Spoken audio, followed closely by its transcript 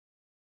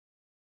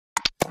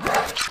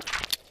Hi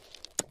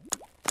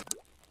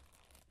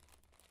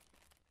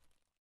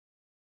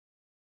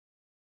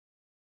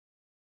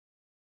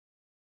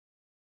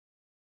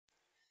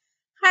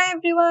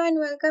everyone,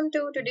 welcome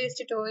to today's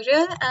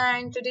tutorial,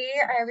 and today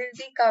I will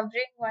be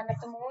covering one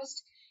of the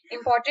most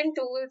important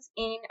tools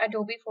in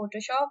Adobe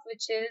Photoshop,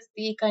 which is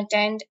the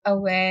Content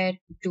Aware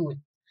tool.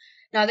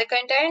 Now the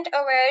Content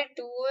Aware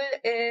tool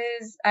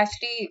is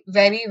actually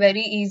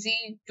very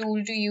easy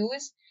tool to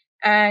use,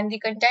 and the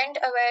Content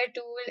Aware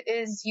tool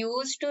is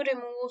used to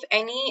remove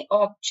any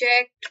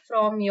object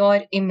from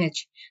your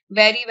image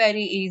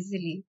very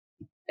easily,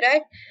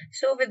 right?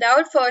 So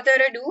without further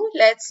ado,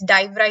 let's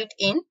dive right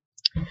in.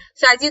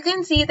 So as you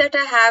can see that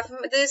I have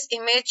this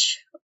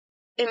image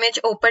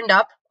opened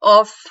up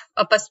of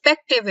a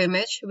perspective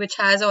image which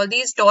has all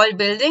these tall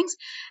buildings,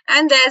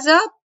 and there's a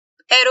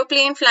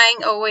aeroplane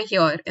flying over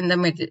here in the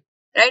middle,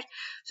 right?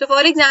 So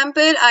for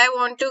example, I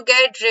want to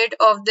get rid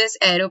of this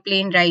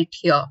aeroplane right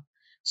here.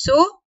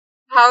 So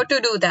how to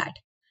do that?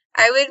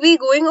 I will be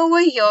going over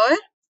here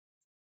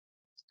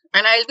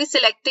and I'll be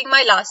selecting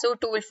my lasso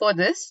tool for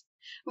this,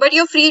 but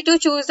you're free to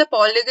choose the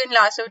polygon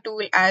lasso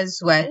tool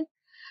as well.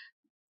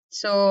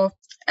 So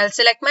I'll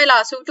select my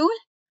lasso tool,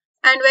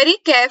 and very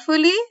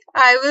carefully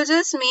I will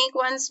just make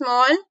one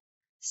small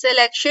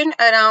selection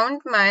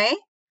around my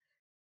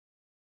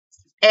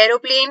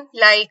aeroplane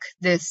like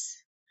this.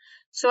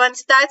 So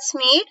once that's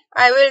made,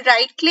 I will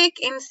right click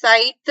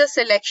inside the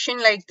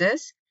selection like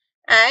this,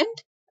 and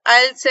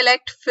I'll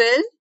select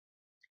fill,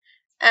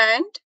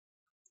 and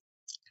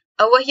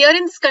over here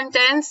in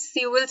contents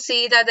you will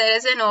see that there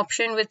is an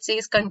option which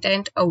says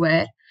content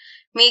aware.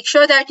 Make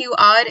sure that you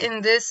are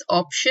in this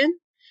option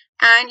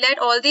and let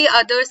all the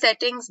other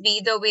settings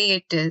be the way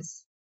it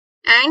is,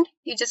 and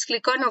you just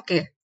click on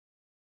OK.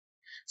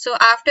 So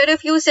after a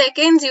few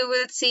seconds you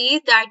will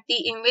see that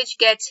the image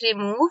gets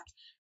removed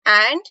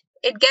and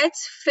it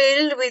gets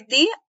filled with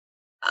the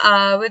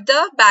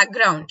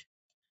background,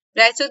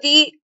 right? So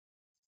the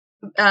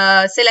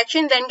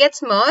selection then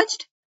gets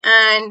merged,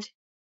 and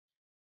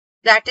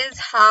that is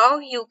how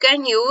you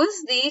can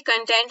use the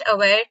content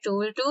aware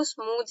tool to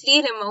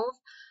smoothly remove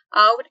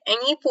out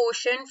any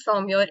portion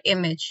from your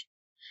image.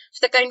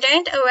 So the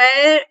content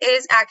aware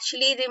is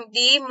actually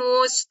the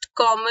most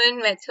common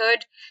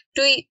method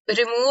to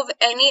remove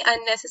any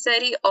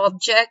unnecessary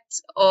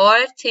objects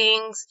or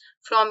things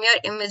from your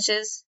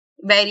images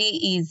very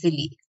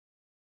easily,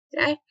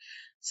 right?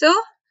 So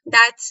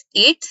that's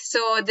it.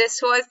 So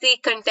this was the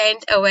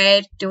content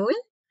aware tool.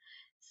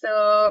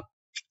 So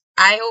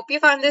I hope you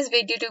found this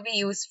video to be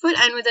useful,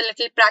 and with a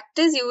little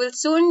practice you will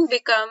soon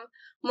become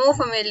more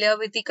familiar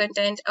with the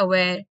content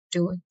aware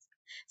tool.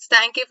 So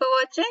thank you for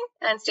watching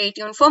and stay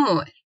tuned for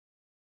more.